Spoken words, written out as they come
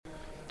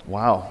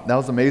Wow, that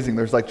was amazing.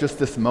 There's like just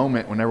this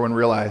moment when everyone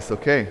realized,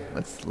 okay,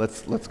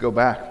 let's go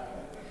back.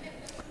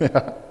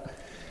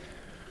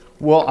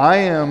 Well, I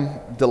am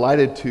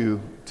delighted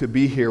to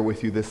be here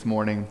with you this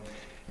morning.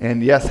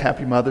 And yes,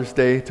 happy Mother's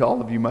Day to all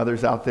of you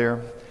mothers out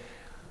there.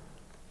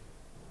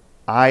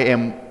 I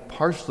am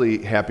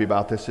partially happy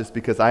about this just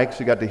because I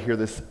actually got to hear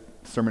this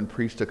sermon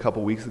preached a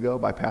couple weeks ago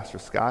by Pastor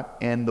Scott,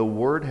 and the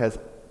word has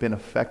been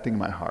affecting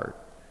my heart.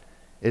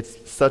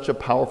 It's such a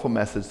powerful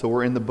message. So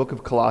we're in the book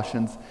of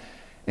Colossians,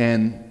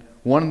 and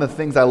one of the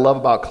things I love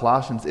about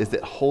Colossians is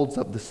it holds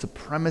up the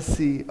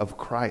supremacy of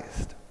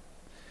Christ.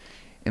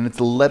 And it's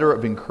a letter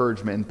of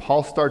encouragement. And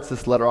Paul starts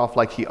this letter off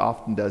like he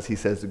often does. He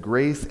says,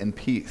 grace and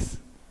peace.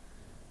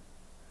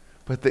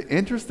 But the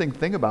interesting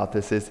thing about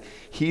this is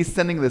he's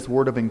sending this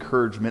word of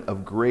encouragement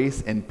of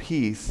grace and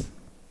peace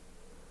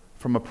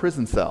from a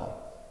prison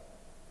cell.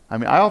 I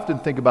mean, I often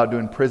think about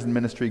doing prison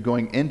ministry,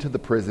 going into the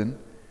prison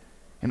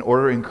in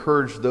order to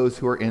encourage those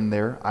who are in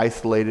there,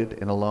 isolated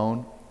and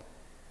alone,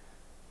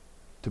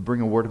 to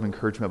bring a word of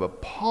encouragement.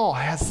 But Paul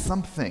has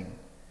something.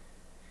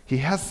 He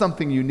has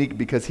something unique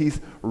because he's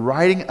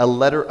writing a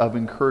letter of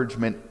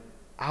encouragement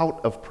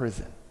out of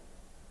prison.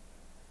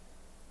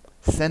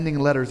 Sending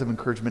letters of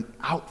encouragement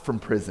out from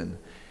prison.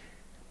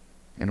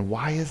 And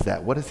why is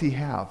that? What does he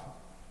have?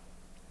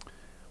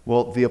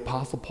 Well, the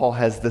Apostle Paul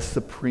has the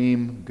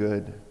supreme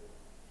good.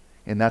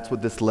 And that's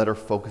what this letter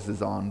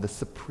focuses on. The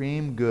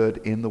supreme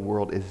good in the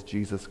world is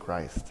Jesus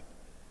Christ.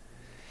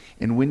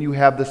 And when you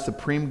have the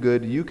supreme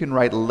good, you can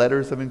write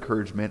letters of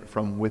encouragement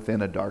from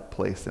within a dark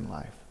place in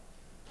life.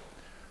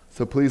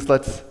 So please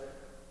let's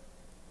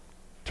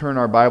turn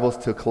our Bibles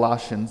to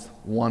Colossians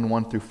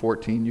 1 through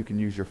 14. You can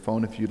use your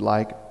phone if you'd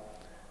like.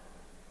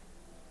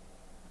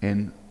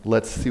 And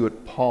let's see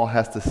what Paul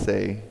has to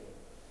say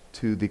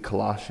to the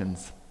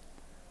Colossians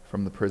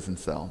from the prison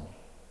cell.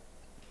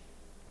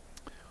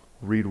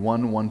 Read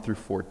 1 through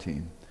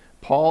 14.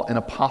 Paul, an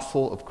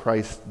apostle of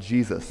Christ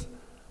Jesus,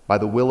 by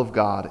the will of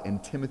God,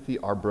 and Timothy,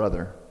 our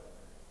brother,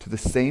 to the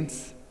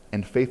saints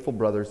and faithful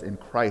brothers in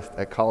Christ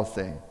at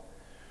Colossae.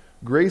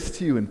 Grace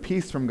to you and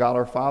peace from God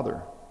our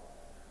Father.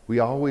 We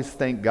always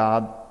thank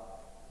God,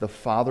 the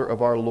Father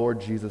of our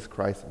Lord Jesus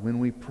Christ, when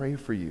we pray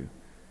for you,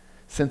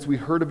 since we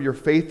heard of your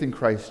faith in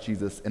Christ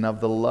Jesus and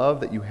of the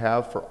love that you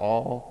have for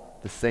all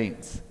the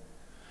saints,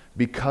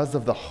 because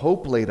of the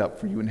hope laid up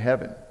for you in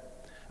heaven.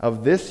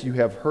 Of this you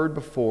have heard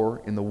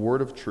before in the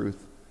word of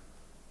truth,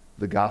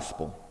 the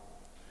gospel,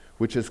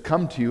 which has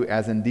come to you,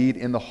 as indeed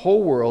in the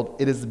whole world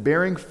it is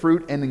bearing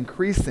fruit and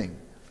increasing,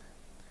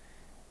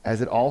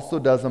 as it also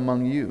does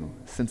among you,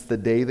 since the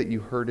day that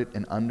you heard it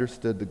and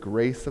understood the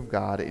grace of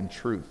God in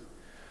truth,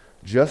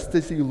 just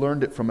as you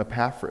learned it from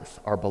Epaphras,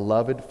 our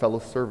beloved fellow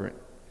servant.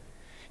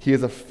 He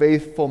is a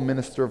faithful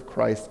minister of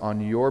Christ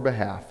on your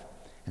behalf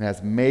and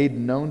has made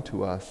known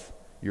to us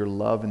your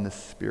love in the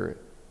Spirit.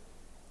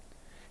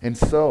 And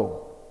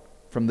so,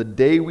 from the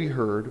day we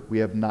heard, we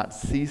have not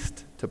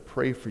ceased to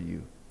pray for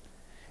you,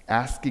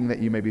 asking that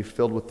you may be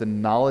filled with the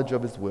knowledge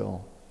of his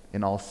will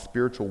in all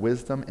spiritual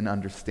wisdom and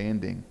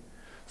understanding,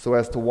 so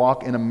as to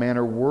walk in a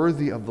manner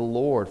worthy of the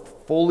Lord,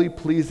 fully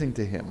pleasing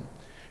to him,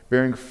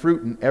 bearing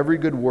fruit in every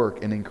good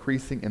work and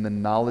increasing in the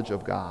knowledge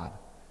of God,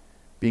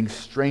 being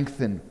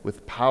strengthened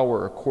with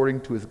power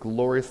according to his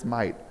glorious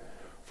might,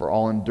 for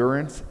all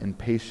endurance and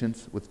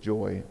patience with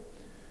joy,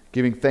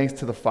 giving thanks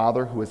to the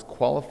Father who has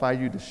qualified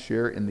you to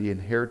share in the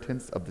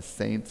inheritance of the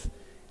saints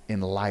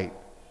in light.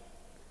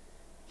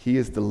 He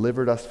has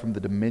delivered us from the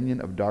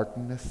dominion of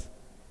darkness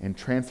and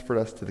transferred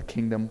us to the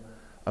kingdom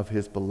of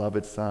his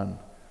beloved Son.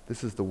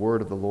 This is the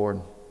word of the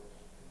Lord.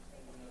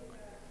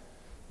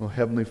 Well,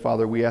 Heavenly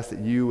Father, we ask that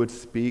you would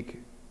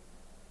speak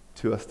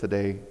to us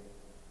today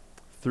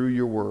through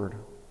your word.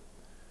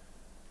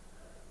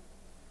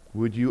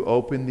 Would you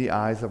open the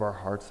eyes of our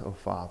hearts, O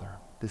Father,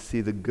 to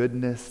see the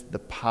goodness, the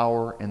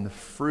power, and the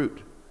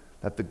fruit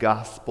that the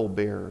gospel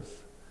bears.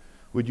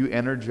 Would you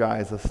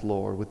energize us,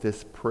 Lord, with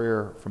this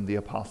prayer from the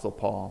Apostle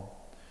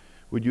Paul?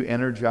 Would you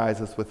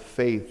energize us with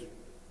faith,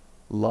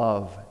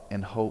 love,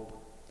 and hope?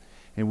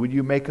 And would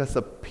you make us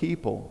a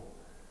people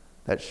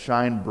that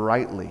shine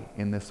brightly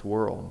in this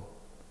world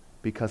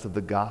because of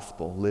the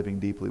gospel living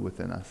deeply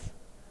within us?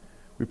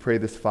 We pray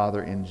this,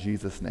 Father, in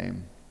Jesus'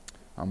 name.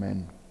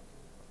 Amen.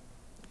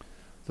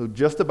 So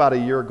just about a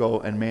year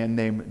ago, a man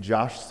named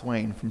Josh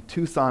Swain from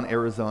Tucson,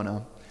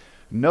 Arizona,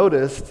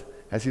 noticed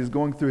as he was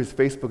going through his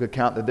Facebook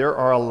account that there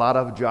are a lot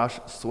of Josh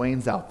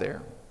Swains out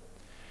there.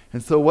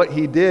 And so what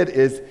he did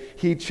is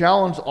he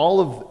challenged all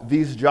of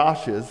these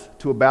Joshes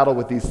to a battle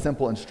with these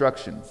simple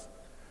instructions.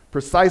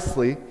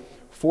 Precisely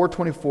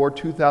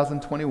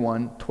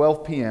 4/24/2021,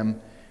 12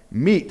 p.m.,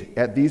 meet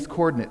at these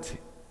coordinates.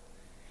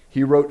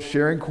 He wrote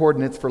sharing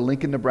coordinates for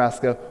Lincoln,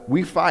 Nebraska.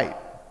 We fight.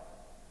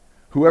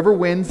 Whoever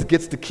wins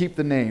gets to keep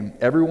the name.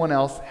 Everyone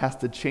else has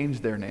to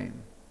change their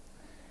name.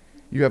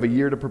 You have a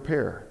year to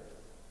prepare.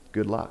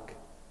 Good luck.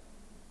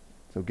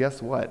 So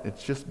guess what?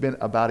 It's just been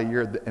about a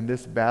year, and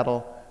this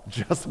battle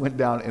just went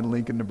down in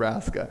Lincoln,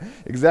 Nebraska.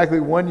 Exactly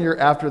 1 year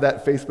after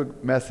that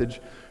Facebook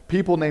message,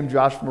 People named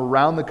Josh from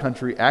around the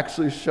country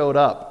actually showed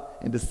up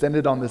and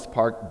descended on this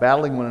park,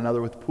 battling one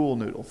another with pool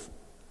noodles.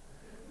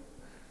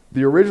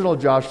 The original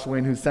Josh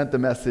Swain who sent the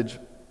message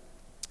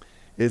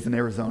is an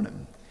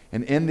Arizonan.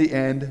 And in the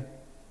end,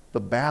 the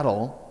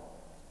battle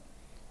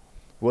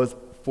was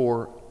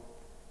for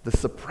the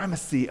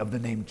supremacy of the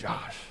name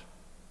Josh.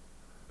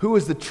 Who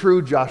is the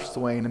true Josh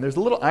Swain? And there's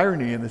a little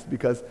irony in this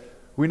because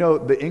we know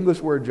the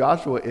English word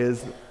Joshua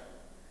is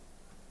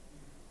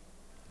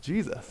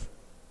Jesus.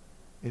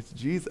 It's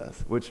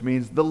Jesus, which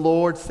means the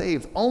Lord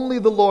saves. Only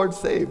the Lord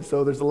saves.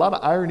 So there's a lot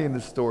of irony in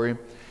this story.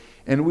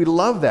 And we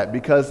love that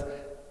because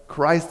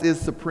Christ is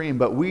supreme.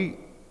 But we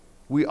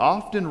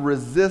often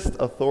resist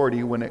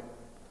authority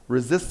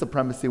resist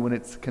supremacy when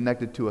it's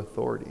connected to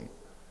authority.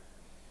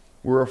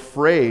 We're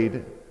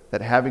afraid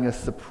that having a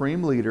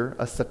supreme leader,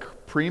 a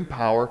supreme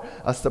power,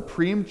 a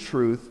supreme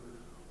truth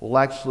will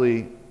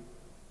actually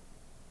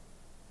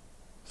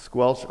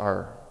squelch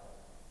our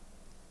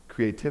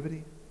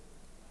creativity,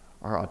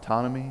 our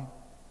autonomy,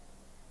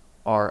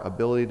 our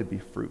ability to be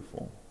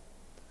fruitful.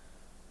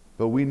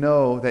 But we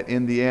know that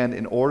in the end,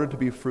 in order to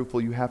be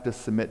fruitful, you have to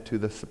submit to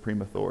the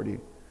supreme authority.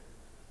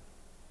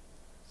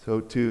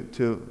 So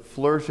to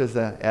flourish as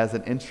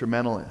an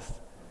instrumentalist,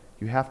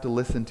 you have to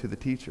listen to the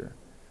teacher.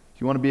 If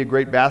you want to be a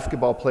great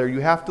basketball player, you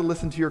have to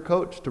listen to your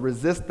coach. To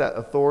resist that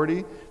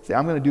authority, say,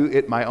 I'm going to do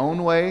it my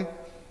own way,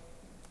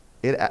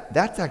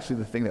 that's actually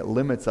the thing that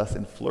limits us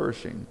in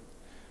flourishing.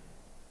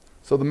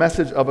 So the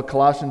message of a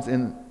Colossians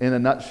in a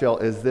nutshell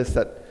is this,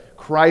 that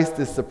Christ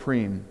is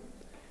supreme,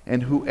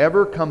 and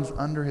whoever comes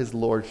under his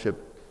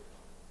lordship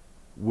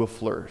will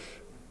flourish.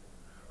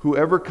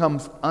 Whoever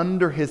comes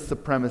under his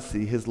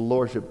supremacy, his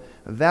lordship,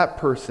 that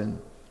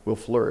person will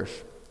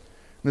flourish.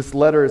 This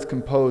letter is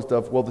composed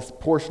of, this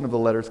portion of the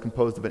letter is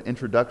composed of an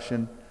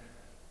introduction.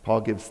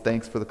 Paul gives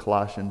thanks for the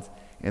Colossians,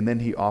 and then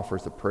he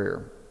offers a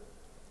prayer.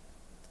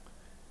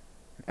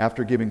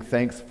 After giving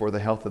thanks for the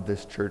health of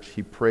this church,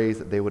 he prays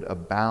that they would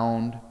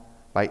abound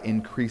by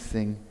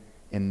increasing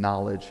in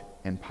knowledge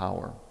and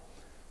power.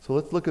 So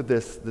let's look at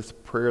this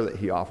prayer that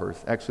he offers.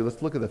 Actually,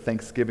 let's look at the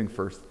thanksgiving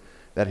first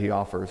that he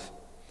offers.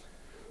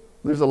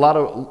 There's a lot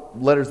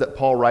of letters that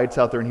Paul writes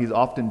out there, and he's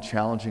often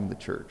challenging the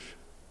church.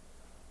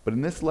 But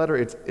in this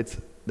letter,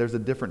 there's a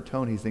different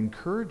tone. He's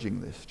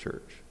encouraging this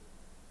church.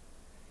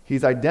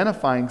 He's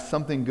identifying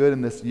something good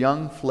in this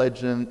young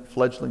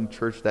fledgling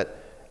church that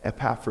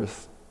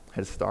Epaphras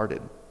has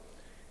started.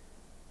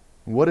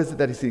 What is it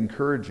that he's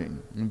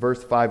encouraging? In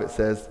verse 5 it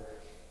says,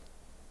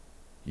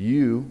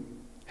 you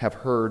have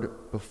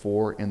heard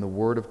before in the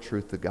word of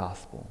truth the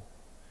gospel.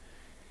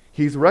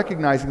 He's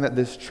recognizing that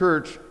this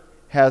church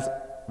has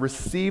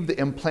received the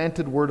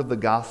implanted word of the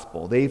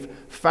gospel. They've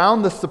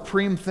found the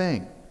supreme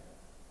thing,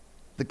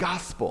 the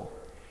gospel.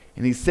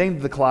 And he's saying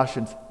to the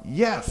Colossians,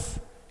 yes,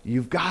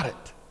 you've got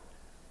it.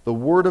 The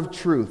word of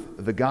truth,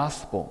 the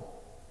gospel.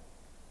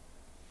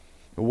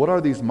 But what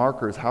are these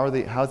markers?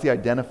 How's he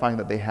identifying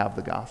that they have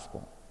the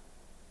gospel?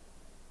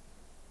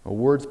 A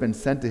word's been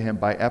sent to him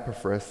by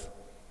Epaphras,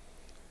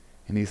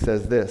 and he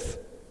says this,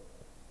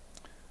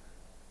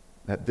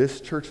 that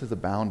this church has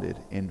abounded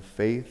in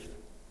faith,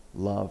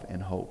 love,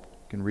 and hope.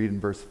 You can read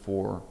in verse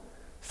 4,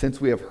 since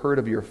we have heard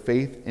of your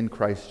faith in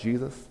Christ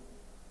Jesus,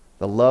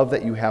 the love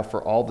that you have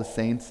for all the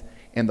saints,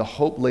 and the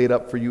hope laid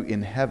up for you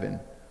in heaven,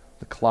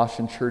 the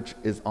Colossian church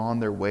is on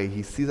their way.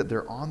 He sees that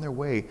they're on their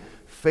way.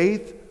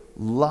 Faith,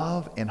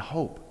 love, and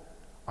hope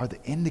are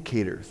the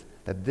indicators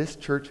that this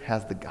church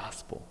has the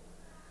gospel.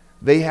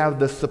 They have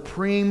the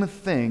supreme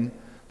thing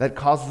that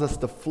causes us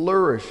to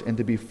flourish and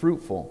to be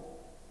fruitful.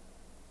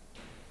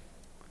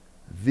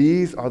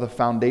 These are the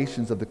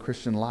foundations of the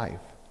Christian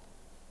life.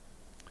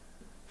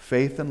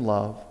 Faith and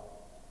love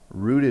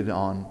rooted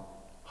on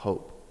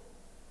hope.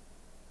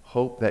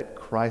 Hope that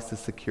Christ has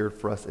secured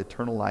for us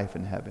eternal life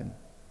in heaven.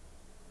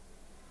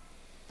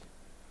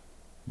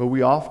 But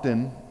we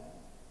often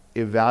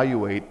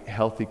evaluate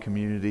healthy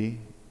community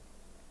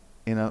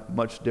in a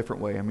much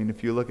different way. I mean,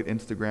 if you look at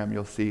Instagram,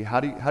 you'll see, how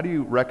do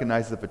you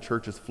recognize if a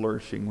church is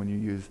flourishing when you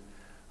use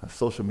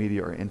social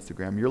media or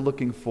Instagram? You're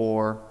looking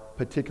for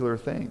particular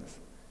things.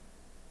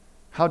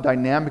 How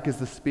dynamic is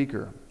the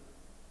speaker?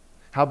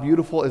 How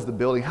beautiful is the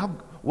building?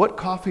 What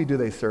coffee do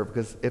they serve?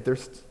 Because if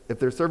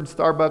they're serving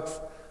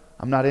Starbucks,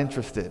 I'm not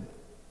interested.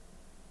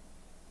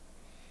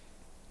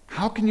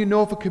 How can you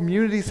know if a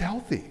community is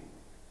healthy?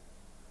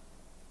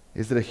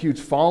 Is it a huge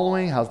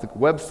following? How's the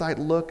website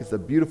look? Is it a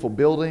beautiful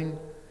building?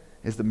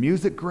 Is the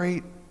music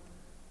great?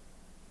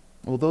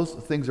 Well, those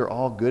things are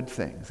all good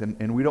things.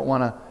 And we don't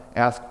want to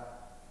ask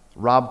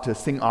Rob to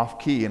sing off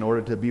key in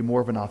order to be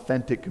more of an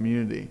authentic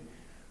community.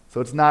 So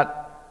it's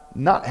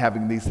not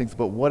having these things,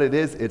 but what it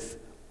is, it's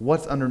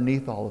what's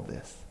underneath all of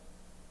this.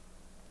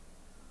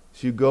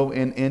 So you go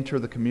and enter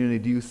the community.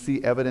 Do you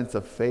see evidence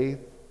of faith,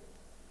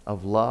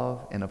 of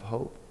love, and of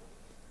hope?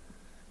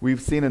 We've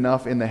seen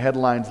enough in the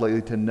headlines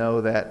lately to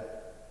know that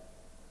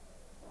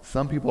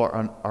some people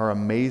are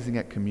amazing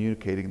at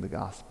communicating the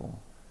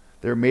gospel.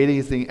 They're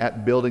amazing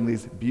at building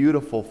these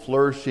beautiful,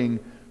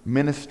 flourishing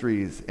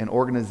ministries and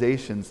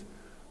organizations,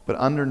 but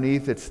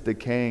underneath it's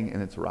decaying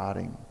and it's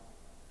rotting.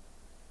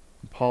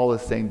 And Paul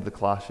is saying to the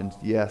Colossians,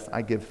 yes,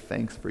 I give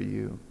thanks for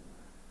you,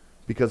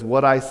 because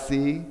what I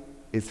see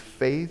is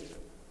faith,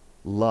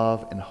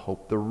 love, and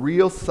hope, the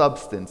real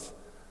substance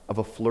of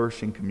a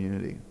flourishing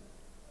community,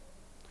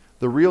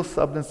 the real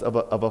substance of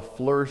a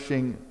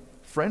flourishing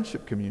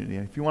friendship community.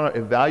 And if you want to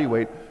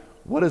evaluate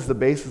what is the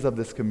basis of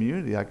this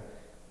community, like,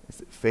 is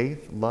it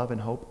faith, love,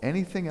 and hope?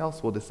 Anything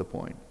else will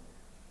disappoint.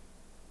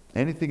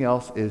 Anything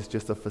else is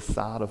just a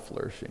facade of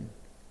flourishing.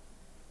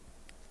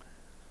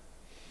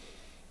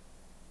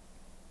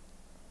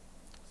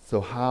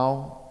 So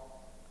how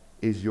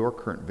is your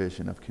current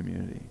vision of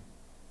community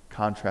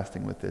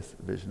contrasting with this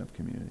vision of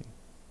community?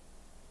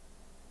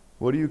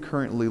 What are you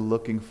currently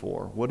looking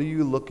for? What are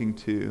you looking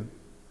to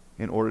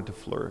in order to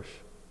flourish?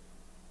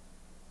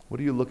 What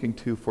are you looking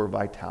to for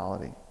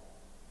vitality?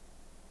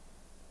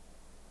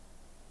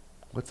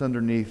 What's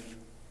underneath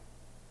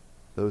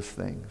those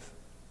things?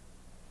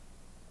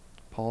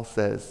 Paul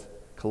says,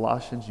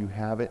 Colossians, you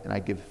have it, and I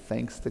give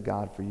thanks to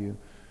God for you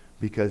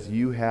because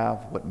you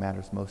have what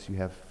matters most. You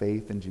have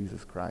faith in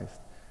Jesus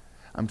Christ.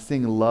 I'm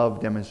seeing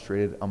love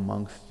demonstrated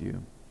amongst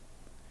you.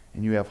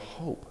 And you have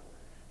hope.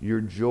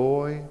 Your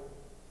joy,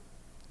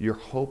 your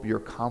hope, your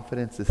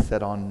confidence is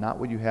set on not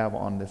what you have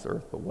on this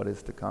earth, but what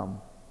is to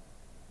come.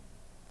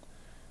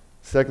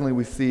 Secondly,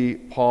 we see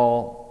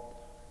Paul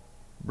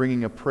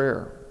bringing a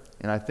prayer.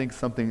 And I think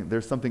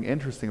there's something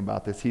interesting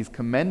about this. He's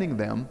commending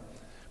them,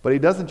 but he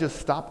doesn't just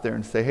stop there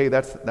and say, hey,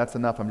 that's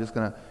enough. I'm just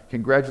going to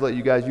congratulate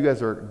you guys. You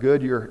guys are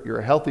good. You're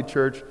a healthy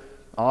church.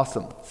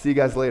 Awesome. See you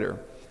guys later.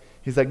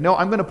 He's like, no,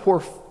 I'm going to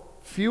pour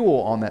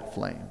fuel on that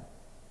flame.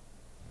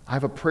 I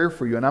have a prayer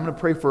for you, and I'm going to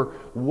pray for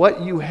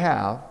what you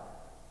have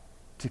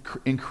to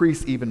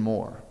increase even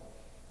more.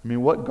 I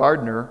mean, what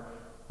gardener,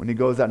 when he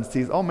goes out and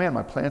sees, oh man,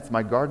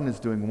 my garden is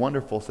doing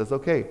wonderful, says,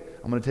 okay,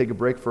 I'm going to take a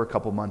break for a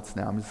couple months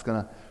now. I'm just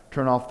going to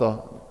turn off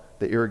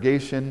the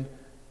irrigation.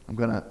 I'm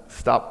going to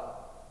stop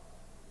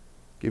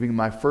giving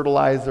my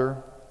fertilizer.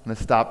 I'm going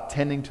to stop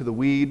tending to the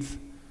weeds.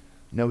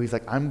 No, he's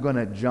like, I'm going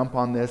to jump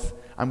on this.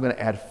 I'm going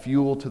to add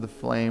fuel to the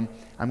flame.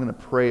 I'm going to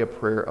pray a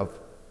prayer of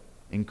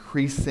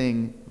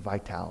increasing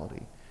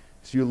vitality.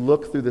 So you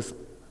look through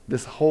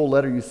this whole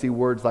letter, you see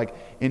words like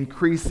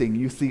increasing,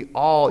 you see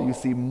all, you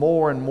see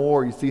more and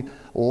more, you see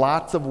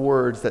lots of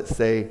words that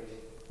say,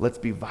 let's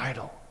be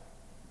vital.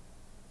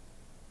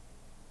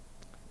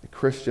 The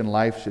Christian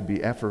life should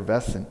be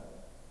effervescent.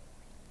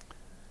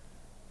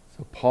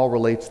 So Paul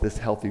relates this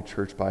healthy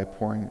church by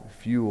pouring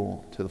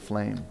fuel to the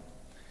flame.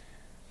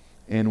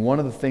 And one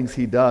of the things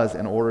he does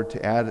in order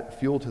to add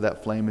fuel to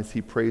that flame is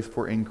he prays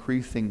for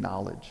increasing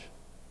knowledge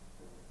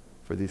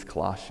for these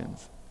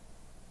Colossians.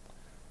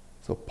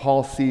 So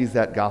Paul sees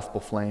that gospel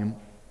flame,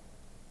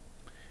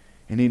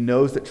 and he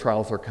knows that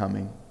trials are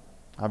coming.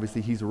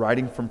 Obviously, he's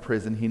writing from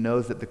prison. He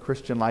knows that the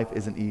Christian life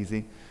isn't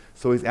easy.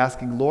 So he's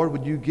asking, Lord,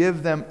 would you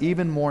give them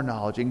even more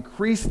knowledge,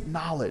 increase their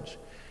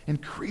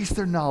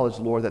knowledge,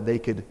 Lord, that they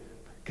could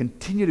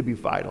continue to be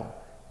vital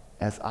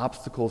as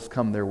obstacles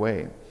come their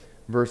way.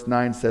 Verse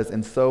 9 says,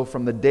 and so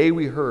from the day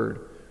we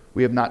heard,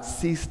 we have not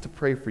ceased to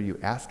pray for you,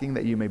 asking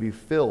that you may be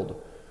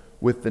filled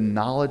with the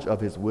knowledge of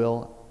his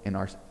will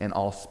and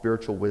all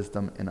spiritual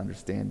wisdom and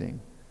understanding.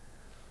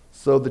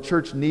 So the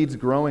church needs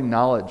growing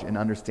knowledge and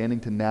understanding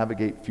to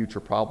navigate future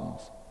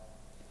problems.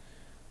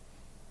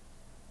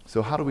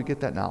 So how do we get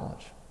that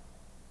knowledge?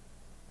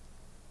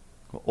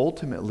 Well,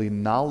 ultimately,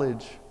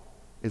 knowledge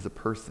is a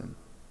person.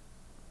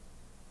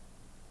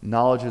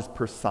 Knowledge is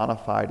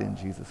personified in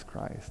Jesus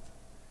Christ.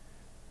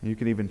 You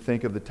can even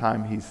think of the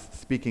time he's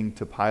speaking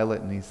to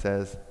Pilate and he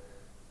says,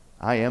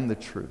 I am the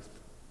truth.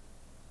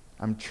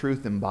 I'm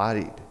truth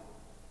embodied.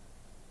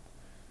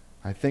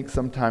 I think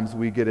sometimes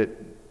we get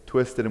it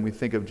twisted and we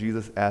think of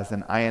Jesus as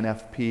an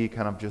INFP,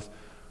 kind of just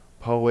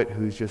poet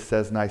who just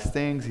says nice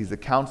things. He's a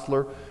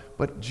counselor.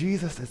 But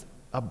Jesus is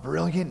a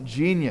brilliant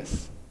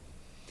genius.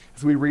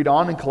 As we read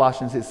on in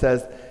Colossians, it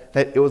says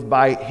that it was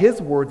by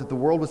his word that the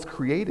world was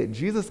created.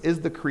 Jesus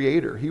is the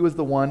creator. He was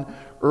the one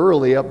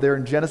early up there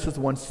in Genesis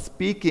 1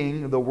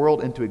 speaking the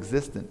world into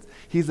existence.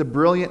 He's a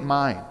brilliant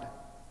mind.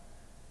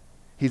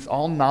 He's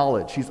all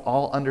knowledge. He's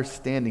all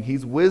understanding.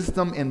 He's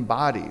wisdom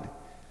embodied.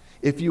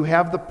 If you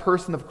have the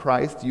person of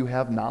Christ, you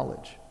have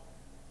knowledge.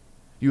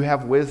 You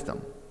have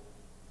wisdom.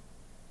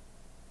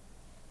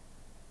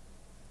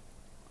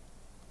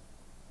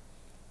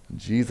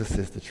 Jesus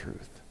is the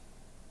truth.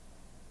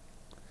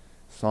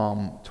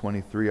 Psalm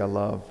 23, I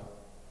love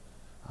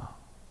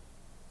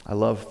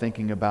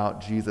thinking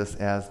about Jesus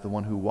as the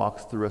one who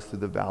walks through us through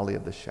the valley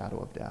of the shadow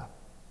of death.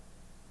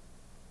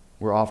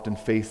 We're often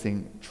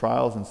facing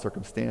trials and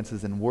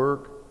circumstances in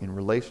work, in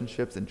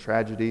relationships, in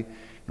tragedy,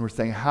 and we're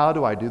saying, how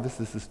do I do this?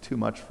 This is too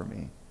much for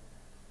me.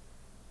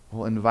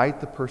 Well, invite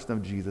the person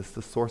of Jesus,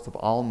 the source of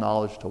all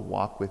knowledge, to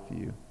walk with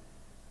you,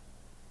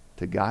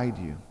 to guide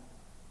you,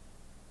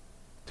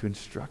 to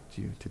instruct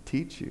you, to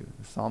teach you.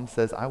 The Psalm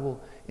says, I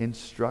will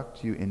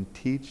instruct you and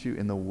teach you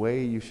in the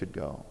way you should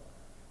go.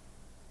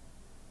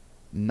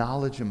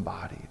 Knowledge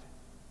embodied.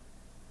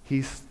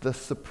 He's the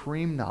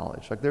supreme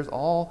knowledge. Like there's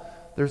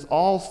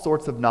all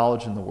sorts of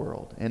knowledge in the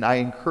world. And I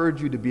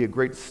encourage you to be a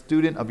great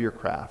student of your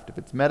craft. If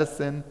it's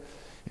medicine,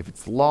 if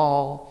it's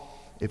law,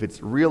 if it's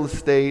real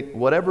estate,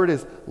 whatever it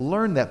is,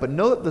 learn that. But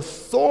know that the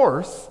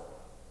source,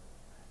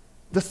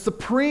 the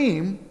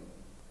supreme,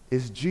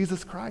 is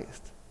Jesus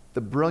Christ.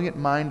 The brilliant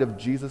mind of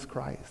Jesus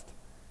Christ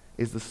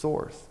is the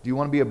source. Do you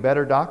want to be a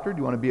better doctor? Do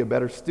you want to be a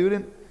better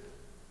student?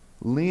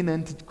 Lean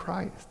into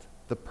Christ,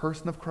 the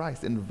person of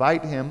Christ.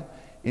 Invite him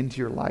into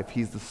your life.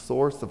 He's the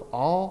source of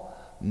all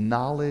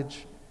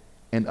knowledge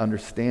and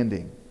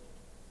understanding.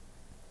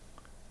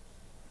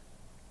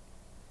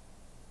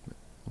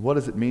 What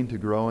does it mean to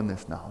grow in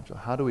this knowledge?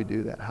 How do we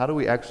do that? How do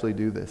we actually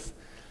do this?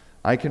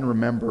 I can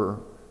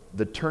remember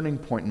the turning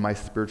point in my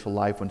spiritual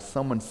life when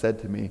someone said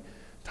to me,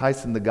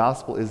 Tyson, the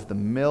gospel is the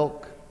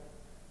milk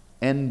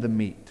and the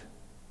meat.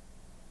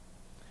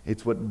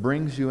 It's what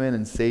brings you in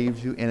and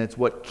saves you, and it's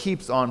what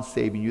keeps on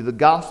saving you. The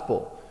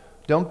gospel.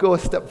 Don't go a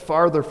step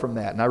farther from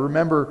that. And I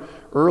remember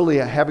early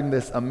having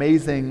this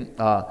amazing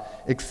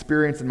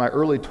experience in my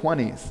early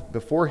 20s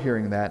before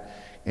hearing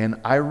that. And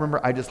I remember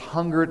I just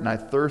hungered and I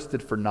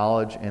thirsted for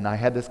knowledge, and I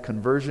had this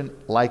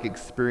conversion-like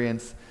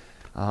experience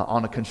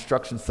on a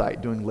construction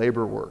site doing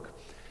labor work.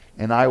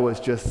 And I was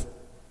just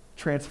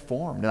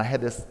transformed, and I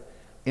had this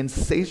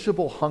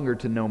insatiable hunger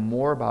to know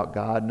more about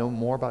God, know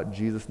more about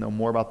Jesus, know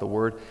more about the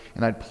Word.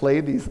 And I'd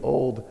play these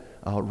old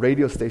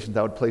radio stations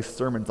that would play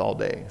sermons all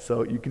day.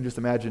 So you can just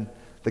imagine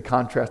the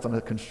contrast on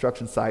a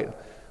construction site,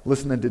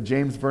 listening to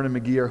James Vernon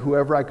McGee or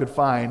whoever I could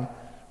find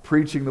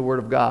preaching the Word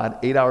of God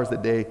 8 hours a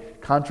day,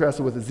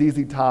 contrasted with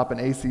ZZ Top and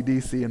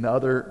AC/DC and the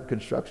other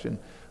construction,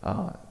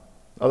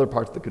 other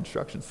parts of the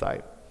construction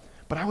site.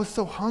 But I was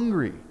so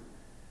hungry.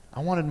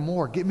 I wanted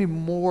more. Give me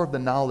more of the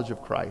knowledge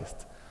of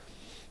Christ.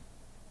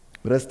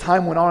 But as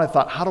time went on, I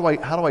thought, how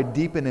do I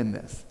deepen in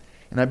this?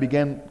 And I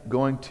began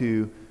going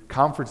to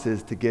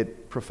conferences to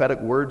get prophetic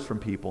words from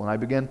people. And I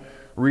began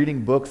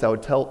reading books that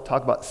would talk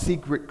about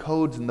secret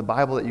codes in the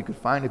Bible that you could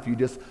find if you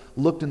just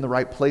looked in the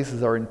right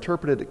places or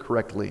interpreted it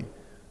correctly.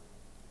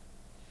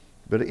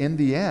 But in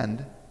the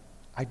end,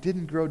 I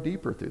didn't grow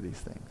deeper through these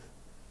things.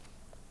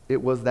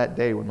 It was that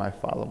day when my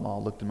father-in-law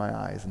looked in my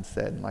eyes and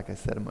said, like I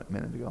said a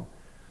minute ago,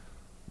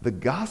 the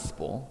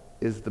gospel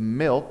is the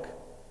milk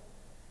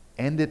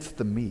and it's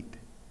the meat.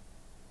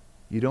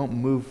 You don't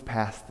move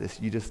past this,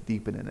 you just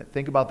deepen in it.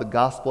 Think about the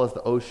gospel as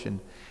the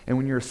ocean, and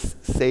when you're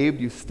saved,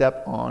 you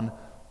step on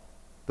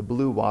the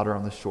blue water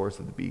on the shores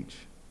of the beach.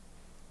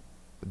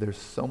 But there's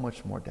so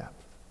much more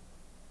depth.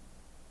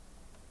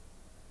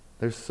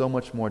 There's so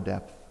much more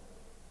depth.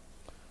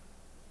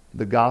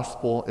 The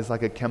gospel is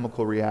like a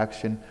chemical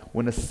reaction.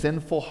 When a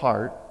sinful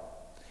heart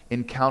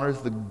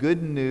encounters the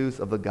good news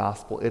of the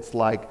gospel, it's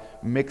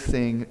like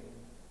mixing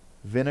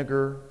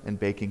vinegar and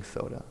baking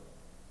soda.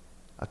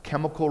 A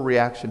chemical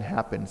reaction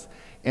happens,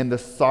 and the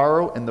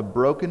sorrow and the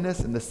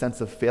brokenness and the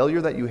sense of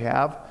failure that you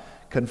have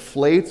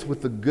conflates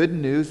with the good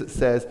news that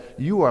says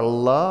you are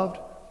loved,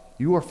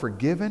 you are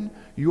forgiven,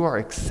 you are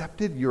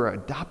accepted, you are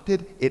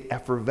adopted. It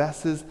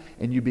effervesces,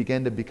 and you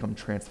begin to become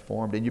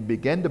transformed, and you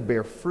begin to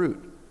bear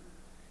fruit.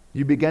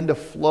 You begin to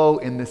flow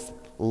in this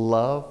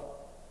love,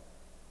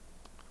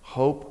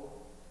 hope.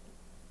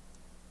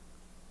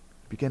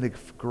 You begin to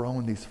grow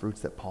in these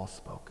fruits that Paul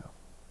spoke of.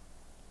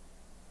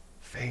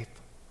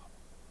 Faith,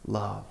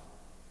 love,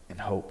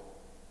 and hope.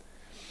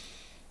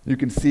 You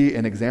can see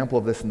an example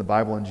of this in the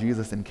Bible when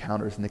Jesus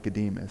encounters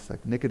Nicodemus.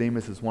 Like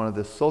Nicodemus is one of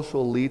the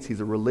social elites.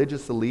 He's a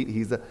religious elite.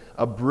 He's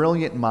a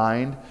brilliant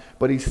mind,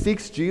 but he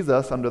seeks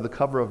Jesus under the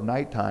cover of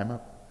nighttime.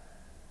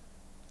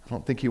 I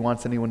don't think he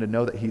wants anyone to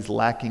know that he's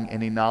lacking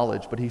any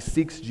knowledge, but he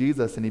seeks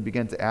Jesus and he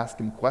begins to ask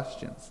him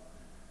questions.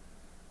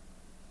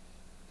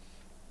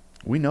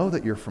 We know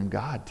that you're from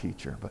God,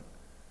 teacher, but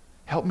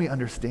help me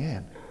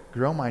understand,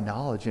 grow my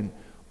knowledge. And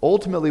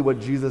ultimately what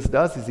Jesus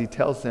does is he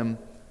tells him,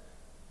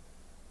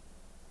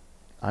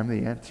 I'm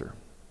the answer.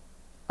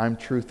 I'm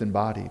truth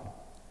embodied.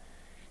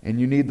 And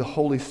you need the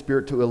Holy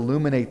Spirit to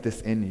illuminate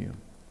this in you.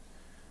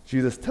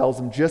 Jesus tells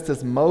him, just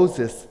as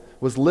Moses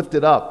was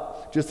lifted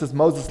up, just as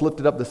Moses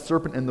lifted up the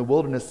serpent in the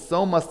wilderness,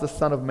 so must the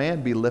Son of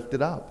Man be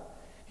lifted up.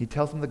 He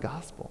tells him the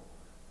gospel.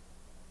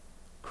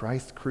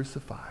 Christ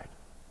crucified,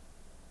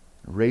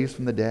 raised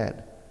from the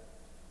dead.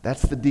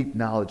 That's the deep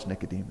knowledge,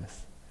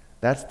 Nicodemus.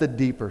 That's the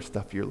deeper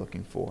stuff you're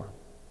looking for.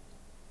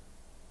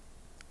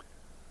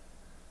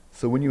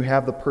 So when you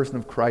have the person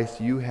of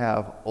Christ, you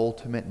have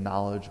ultimate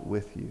knowledge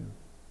with you.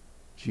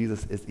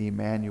 Jesus is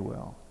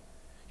Emmanuel.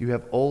 You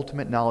have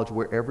ultimate knowledge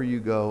wherever you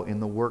go, in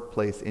the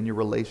workplace, in your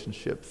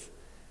relationships,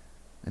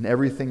 and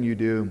everything you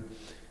do.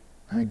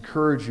 I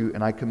encourage you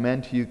and I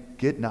commend to you,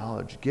 get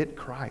knowledge, get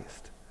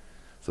Christ.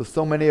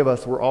 So many of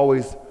us,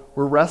 we're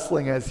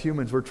wrestling as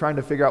humans. We're trying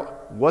to figure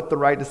out what the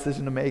right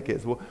decision to make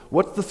is. Well,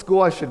 what's the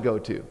school I should go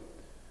to?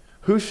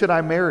 Who should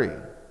I marry?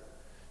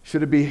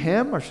 Should it be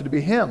him or should it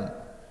be him?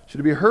 Should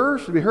it be her?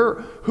 Should it be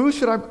her? Who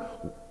should I...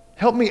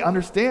 Help me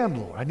understand,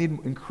 Lord. I need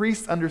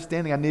increased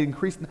understanding. I need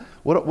increased...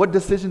 What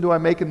decision do I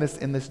make in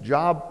this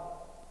job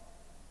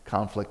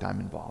conflict I'm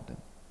involved in?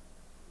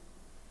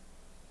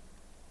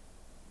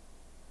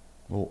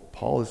 Well,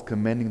 Paul is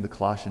commending the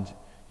Colossians.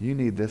 You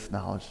need this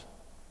knowledge.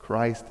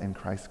 Christ and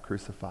Christ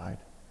crucified.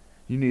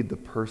 You need the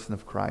person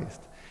of Christ.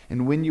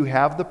 And when you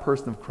have the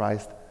person of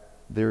Christ,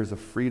 there is a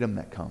freedom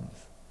that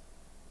comes.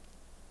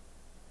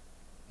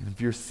 And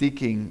if you're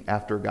seeking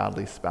after a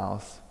godly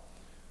spouse,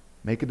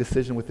 make a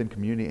decision within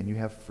community and you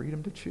have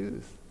freedom to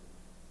choose.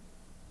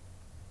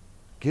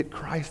 Get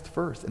Christ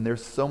first, and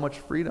there's so much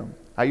freedom.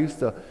 I used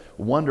to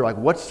wonder, like,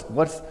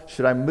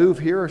 should I move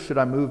here or should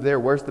I move there?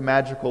 Where's the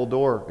magical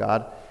door,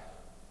 God?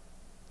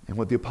 And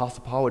what the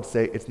Apostle Paul would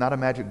say, it's not a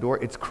magic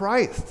door, it's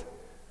Christ.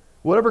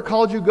 Whatever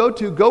college you go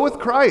to, go with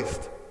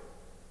Christ.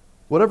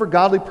 Whatever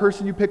godly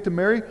person you pick to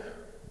marry,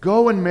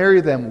 go and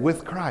marry them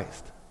with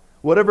Christ.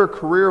 Whatever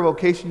career or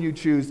vocation you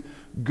choose,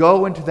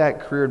 go into that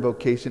career and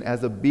vocation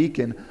as a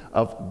beacon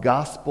of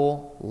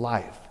gospel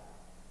life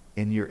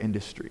in your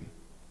industry.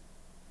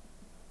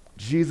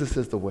 Jesus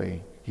is the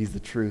way, he's the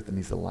truth, and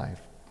he's the life.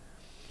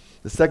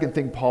 The second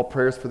thing Paul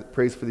prays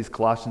for these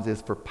Colossians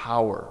is for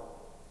power.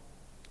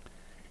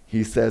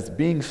 He says,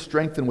 being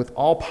strengthened with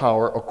all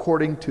power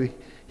according to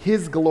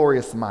his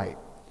glorious might,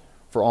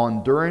 for all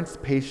endurance,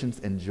 patience,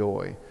 and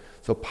joy.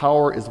 So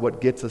power is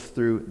what gets us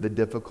through the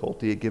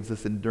difficulty. It gives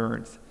us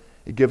endurance.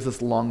 It gives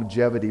us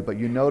longevity. But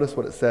you notice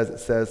what it says. It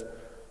says,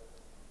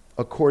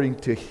 according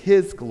to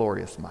his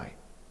glorious might.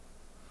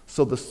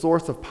 So the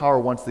source of power,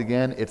 once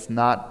again, it's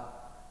not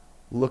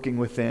looking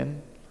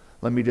within.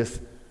 Let me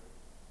just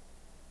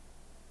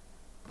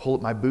pull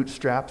up my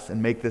bootstraps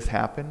and make this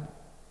happen.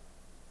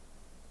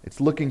 It's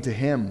looking to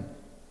him.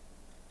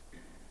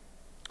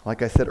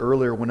 Like I said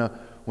earlier, when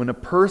a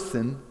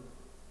person,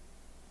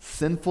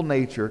 sinful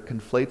nature,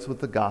 conflates with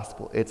the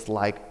gospel, it's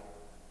like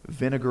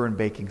vinegar and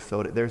baking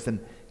soda. There's a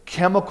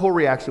chemical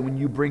reaction when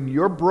you bring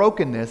your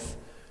brokenness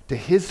to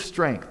his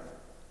strength.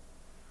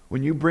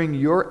 When you bring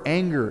your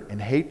anger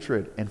and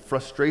hatred and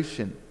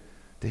frustration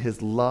to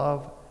his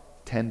love,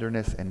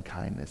 tenderness, and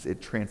kindness,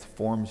 it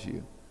transforms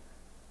you.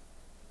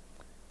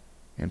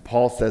 And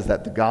Paul says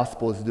that the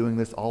gospel is doing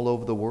this all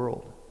over the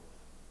world.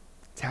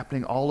 It's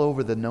happening all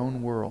over the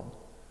known world.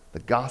 The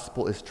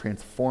gospel is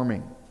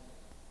transforming.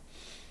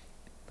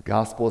 The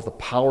gospel is the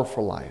power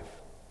for life.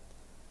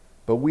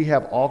 But we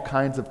have all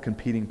kinds of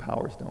competing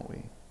powers, don't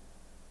we?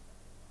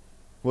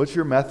 What's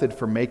your method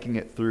for making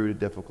it through a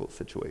difficult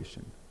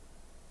situation?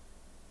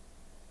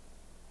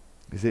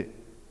 Is it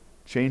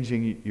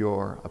changing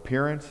your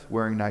appearance,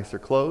 wearing nicer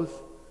clothes?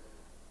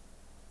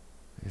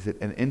 Is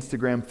it an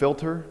Instagram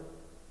filter?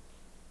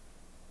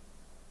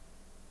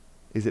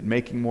 Is it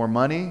making more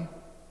money?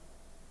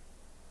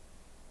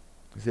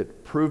 Is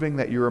it proving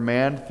that you're a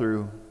man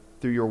through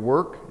your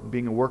work,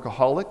 being a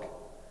workaholic?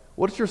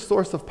 What's your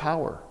source of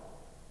power?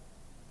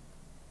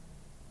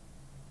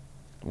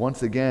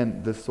 Once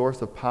again, the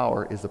source of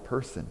power is a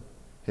person.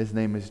 His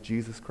name is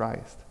Jesus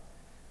Christ.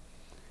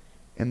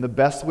 And the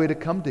best way to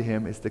come to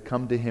him is to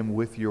come to him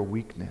with your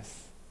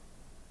weakness.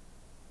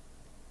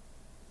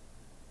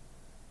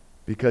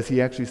 Because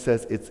he actually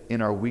says it's in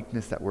our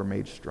weakness that we're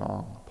made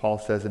strong. Paul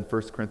says in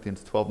 1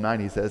 Corinthians 12:9,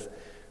 he says,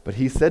 but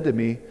he said to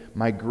me,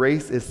 my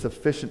grace is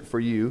sufficient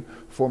for you,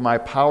 for my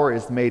power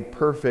is made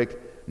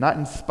perfect, not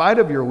in spite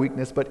of your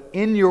weakness, but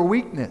in your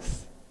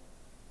weakness.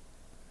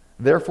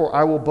 Therefore,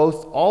 I will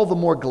boast all the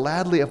more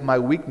gladly of my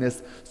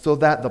weakness, so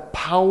that the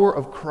power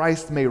of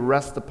Christ may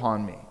rest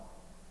upon me.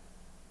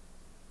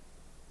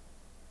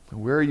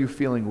 Where are you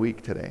feeling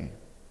weak today?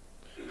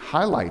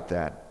 Highlight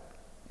that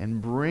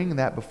and bring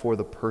that before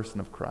the person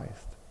of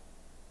Christ.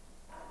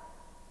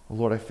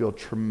 Lord, I feel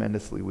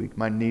tremendously weak.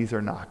 My knees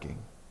are knocking.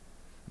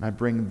 And I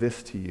bring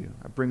this to you.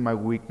 I bring my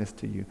weakness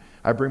to you.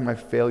 I bring my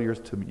failures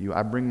to you.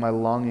 I bring my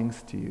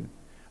longings to you.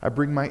 I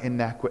bring my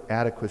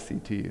inadequacy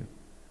to you.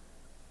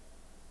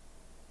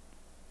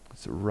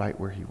 It's right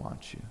where he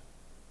wants you.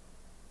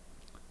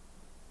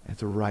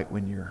 It's right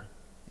when you're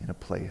in a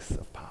place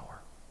of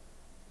power.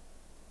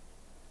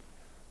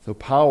 So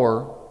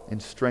power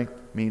and strength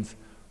means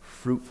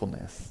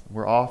fruitfulness.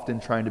 We're often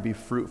trying to be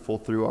fruitful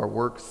through our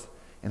works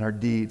and our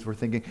deeds. We're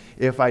thinking,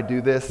 if I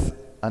do this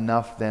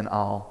enough, then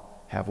I'll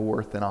have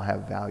worth and I'll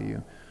have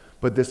value.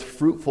 But this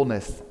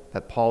fruitfulness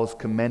that Paul is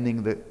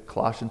commending the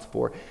Colossians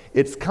for,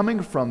 it's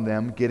coming from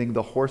them getting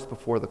the horse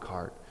before the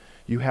cart.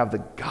 You have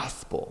the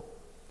gospel,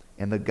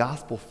 and the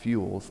gospel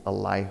fuels a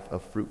life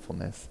of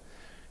fruitfulness.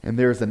 And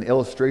there's an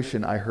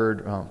illustration I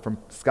heard from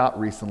Scott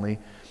recently,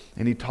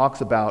 and he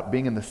talks about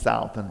being in the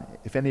South. And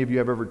if any of you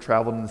have ever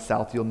traveled in the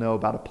South, you'll know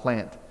about a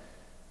plant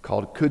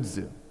called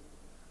kudzu.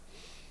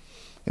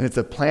 And it's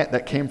a plant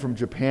that came from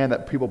Japan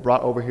that people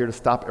brought over here to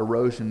stop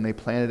erosion. They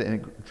planted it,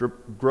 and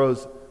it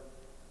grows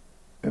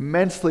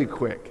immensely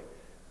quick.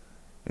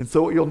 And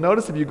so what you'll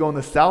notice if you go in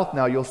the South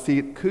now, you'll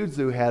see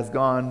kudzu has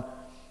gone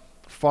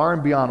far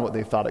and beyond what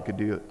they thought it could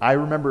do. I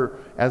remember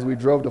as we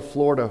drove to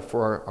Florida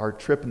for our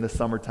trip in the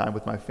summertime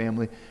with my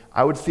family,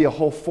 I would see a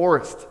whole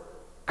forest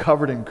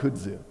covered in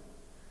kudzu.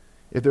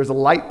 If there's a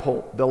light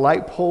pole, the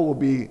light pole will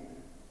be,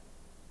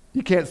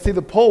 you can't see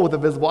the pole with a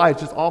visible eye,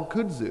 it's just all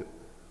kudzu.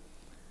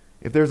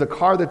 If there's a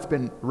car that's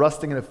been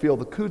rusting in a field,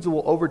 the kudzu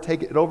will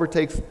overtake it. It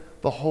overtakes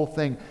the whole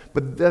thing.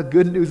 But the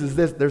good news is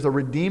this: there's a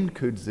redeemed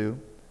kudzu.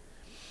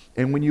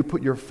 And when you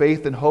put your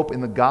faith and hope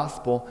in the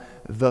gospel,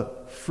 the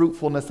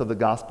fruitfulness of the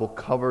gospel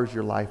covers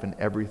your life and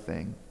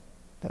everything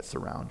that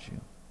surrounds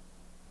you.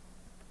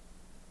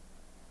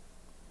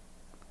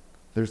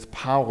 There's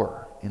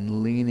power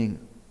in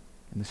leaning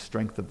in the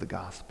strength of the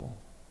gospel.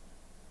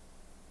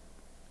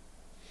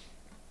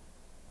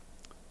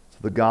 So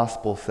the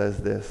gospel says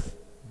this.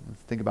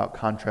 Let's think about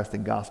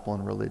contrasting gospel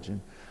and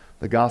religion.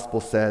 The gospel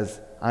says,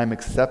 I'm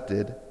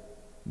accepted,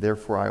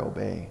 therefore I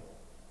obey.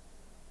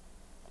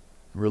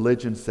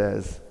 Religion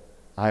says,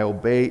 I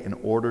obey in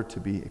order to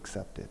be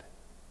accepted.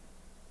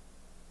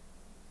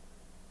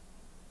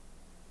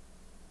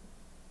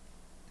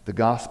 The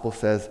gospel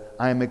says,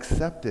 I am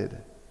accepted,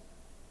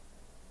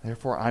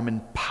 therefore I'm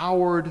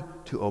empowered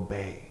to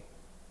obey.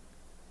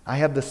 I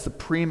have the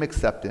supreme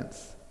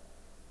acceptance.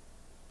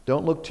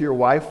 Don't look to your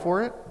wife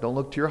for it. Don't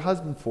look to your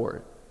husband for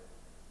it.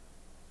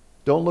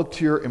 Don't look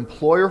to your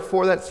employer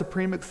for that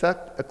supreme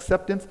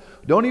acceptance.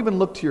 Don't even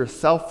look to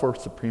yourself for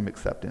supreme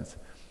acceptance.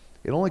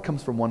 It only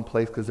comes from one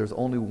place because there's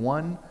only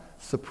one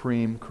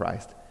supreme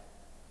Christ,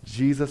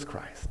 Jesus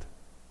Christ.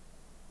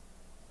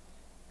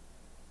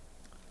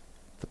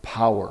 The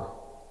power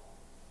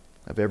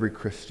of every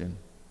Christian.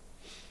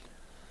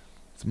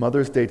 It's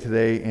Mother's Day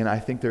today, and I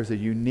think there's a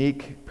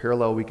unique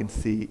parallel we can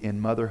see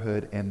in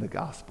motherhood and the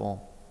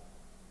gospel.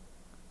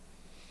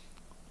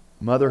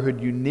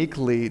 Motherhood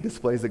uniquely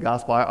displays the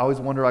gospel. I always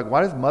wonder,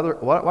 why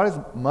does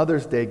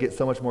Mother's Day get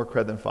so much more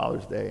credit than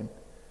Father's Day?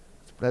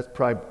 That's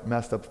probably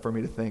messed up for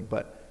me to think,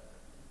 but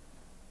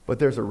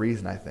there's a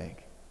reason, I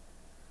think.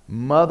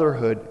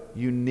 Motherhood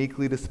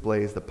uniquely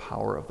displays the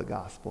power of the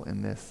gospel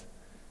in this.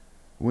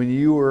 When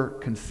you were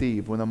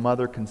conceived, when a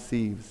mother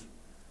conceives,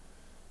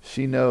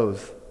 she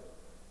knows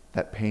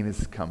that pain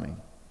is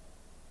coming,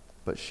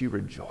 but she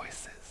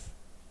rejoices.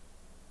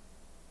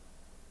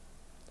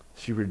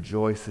 She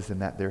rejoices in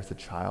that there's a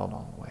child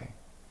on the way.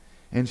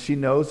 And she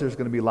knows there's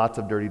going to be lots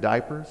of dirty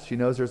diapers. She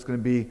knows there's going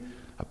to be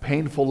a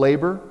painful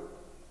labor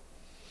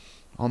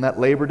on that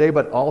Labor Day,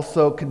 but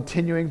also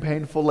continuing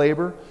painful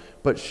labor,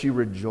 but she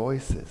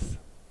rejoices.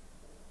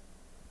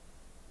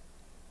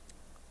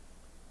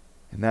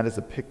 And that is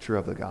a picture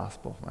of the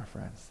gospel, my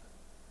friends.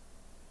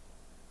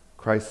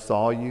 Christ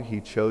saw you. He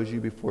chose you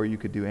before you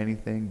could do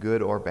anything,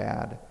 good or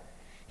bad.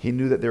 He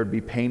knew that there would be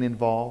pain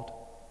involved.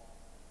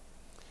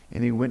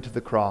 And he went to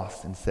the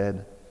cross and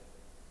said,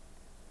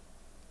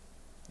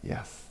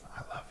 yes,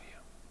 I love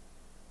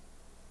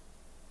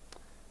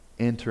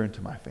you. Enter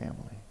into my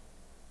family.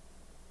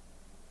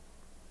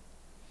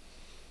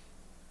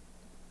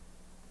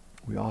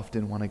 We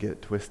often want to get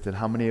it twisted.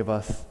 How would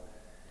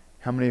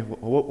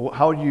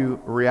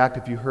you react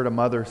if you heard a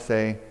mother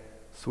say,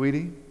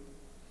 sweetie,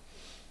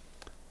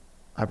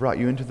 I brought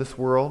you into this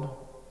world,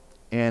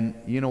 and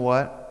you know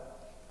what?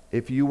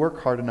 If you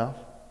work hard enough,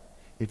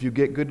 if you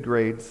get good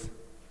grades,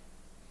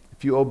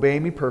 if you obey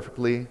me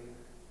perfectly,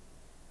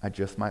 I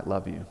just might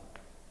love you.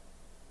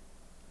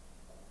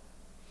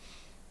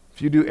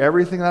 If you do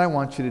everything that I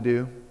want you to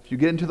do, if you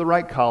get into the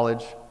right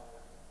college,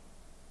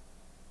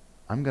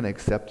 I'm going to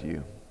accept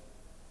you.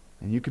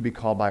 And you could be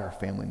called by our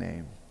family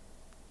name.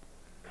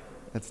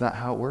 That's not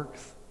how it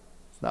works.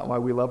 It's not why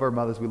we love our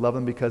mothers. We love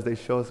them because they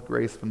show us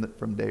grace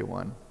from day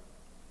one.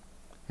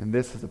 And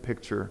this is a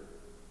picture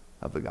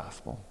of the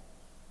gospel.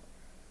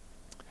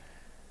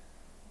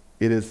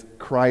 It is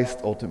Christ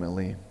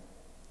ultimately.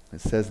 It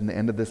says in the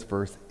end of this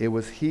verse, it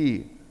was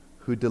he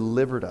who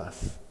delivered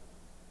us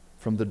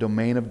from the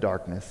domain of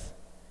darkness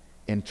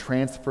and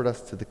transferred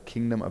us to the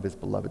kingdom of his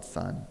beloved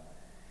Son,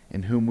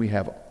 in whom we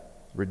have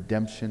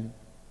redemption,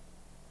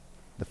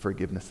 the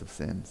forgiveness of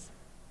sins.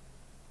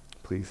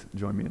 Please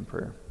join me in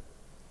prayer.